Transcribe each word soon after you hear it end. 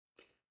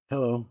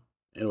Hello,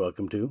 and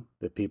welcome to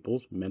the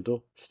People's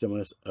Mental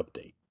Stimulus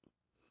Update.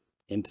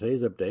 In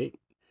today's update,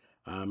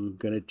 I'm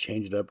going to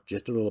change it up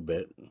just a little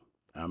bit.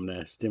 I'm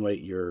going to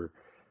stimulate your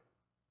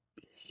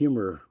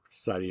humor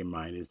side of your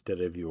mind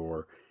instead of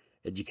your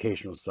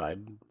educational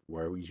side,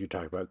 where we usually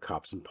talk about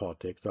cops and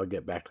politics. I'll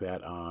get back to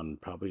that on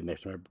probably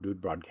next time I do a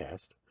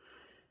broadcast.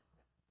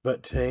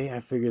 But today, I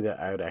figured that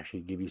I would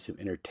actually give you some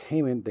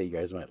entertainment that you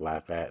guys might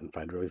laugh at and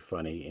find really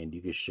funny, and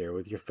you can share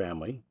with your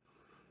family.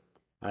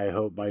 I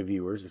hope my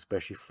viewers,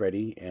 especially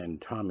Freddie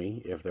and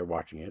Tommy, if they're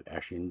watching it,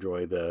 actually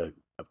enjoy the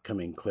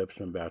upcoming clips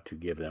I'm about to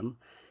give them,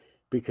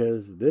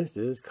 because this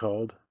is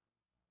called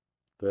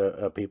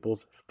the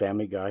People's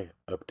Family Guy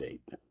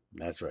Update.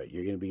 That's right.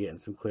 You're going to be getting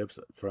some clips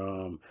that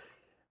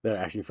are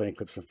actually funny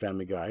clips from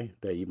Family Guy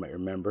that you might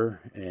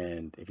remember,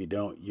 and if you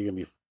don't,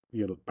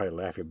 you'll probably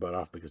laugh your butt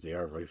off because they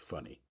are really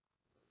funny.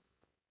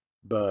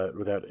 But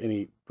without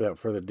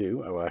further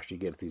ado, I will actually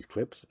get these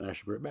clips, and I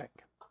should be right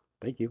back.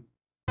 Thank you.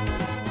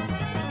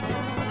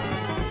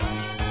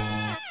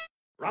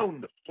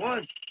 Round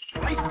one,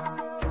 fight!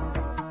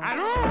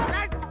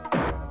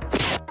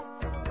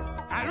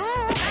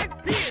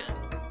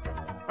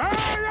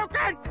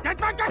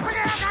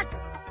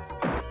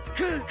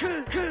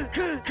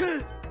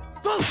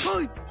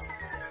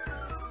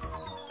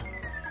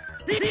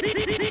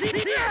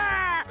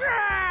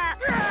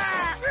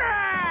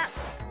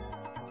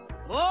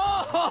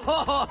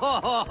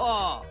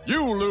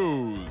 You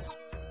lose.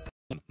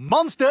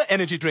 Monster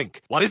energy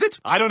drink. What is it?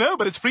 I don't know,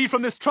 but it's free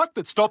from this truck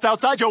that stopped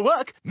outside your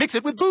work. Mix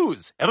it with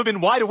booze. Ever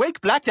been wide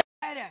awake, blacked out?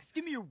 Badass,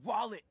 give me your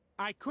wallet.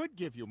 I could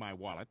give you my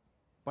wallet,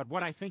 but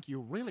what I think you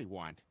really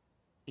want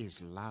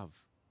is love.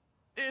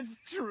 It's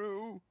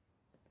true.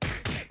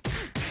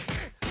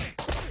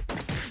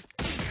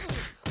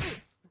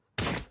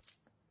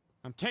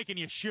 I'm taking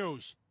your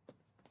shoes.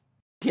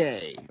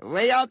 Okay,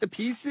 lay out the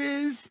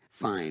pieces,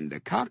 find the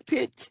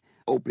cockpit,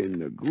 open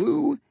the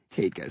glue,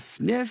 take a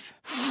sniff,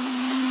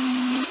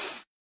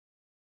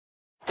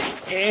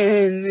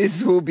 and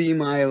this will be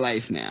my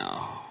life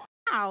now.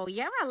 Oh,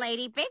 you're a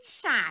lady big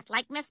shot,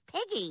 like Miss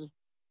Piggy.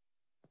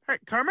 Hey,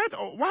 Kermit,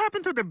 what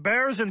happened to the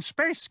bears in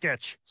space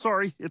sketch?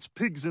 Sorry, it's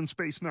pigs in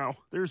space now.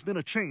 There's been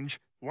a change.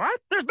 What?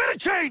 There's been a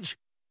change!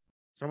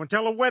 So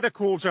until the weather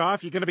cools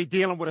off, you're going to be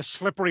dealing with a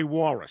slippery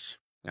walrus.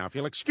 Now, if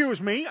you'll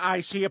excuse me, I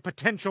see a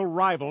potential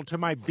rival to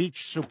my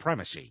beach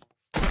supremacy.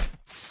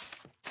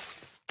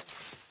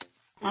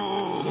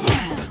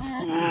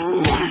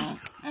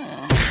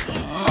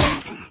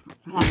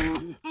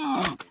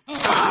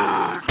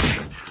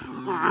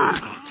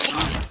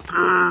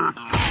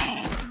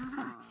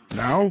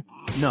 Now?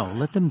 No,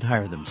 let them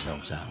tire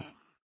themselves out.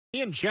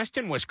 Me and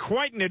Justin was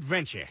quite an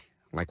adventure,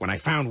 like when I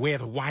found where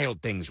the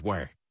wild things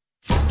were.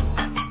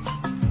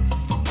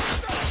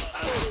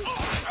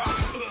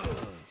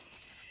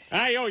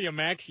 I owe you,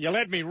 Max. You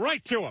led me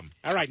right to them.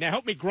 All right, now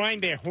help me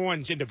grind their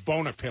horns into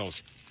boner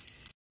pills.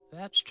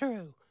 That's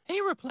true. He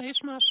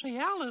replaced my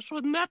Cialis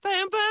with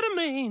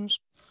methamphetamines.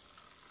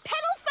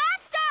 Pedal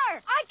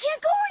faster! I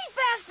can't go any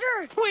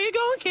faster! Where you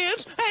going,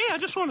 kids? Hey, I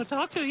just want to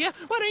talk to you.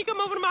 Why don't you come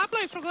over to my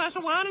place for a glass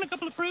of wine and a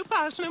couple of fruit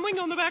pies, and then we can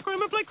go in the back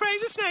room and play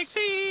Crazy Snakes.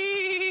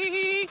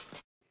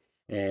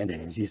 And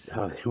as you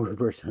saw, they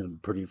were some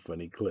pretty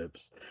funny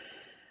clips.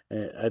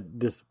 I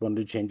just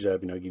wanted to change it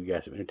up, give you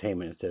guys some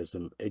entertainment instead of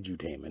some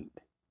edutainment.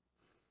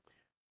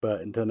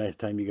 But until next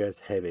time, you guys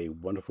have a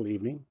wonderful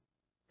evening,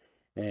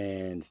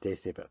 and stay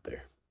safe out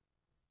there.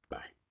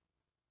 Bye.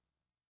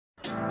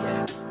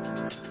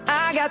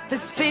 I got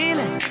this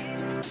feeling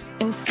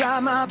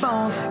inside my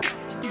bones.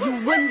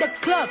 You in the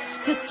club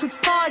just to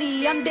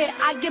party, I'm there,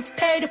 I get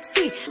paid a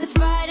fee. Let's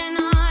ride and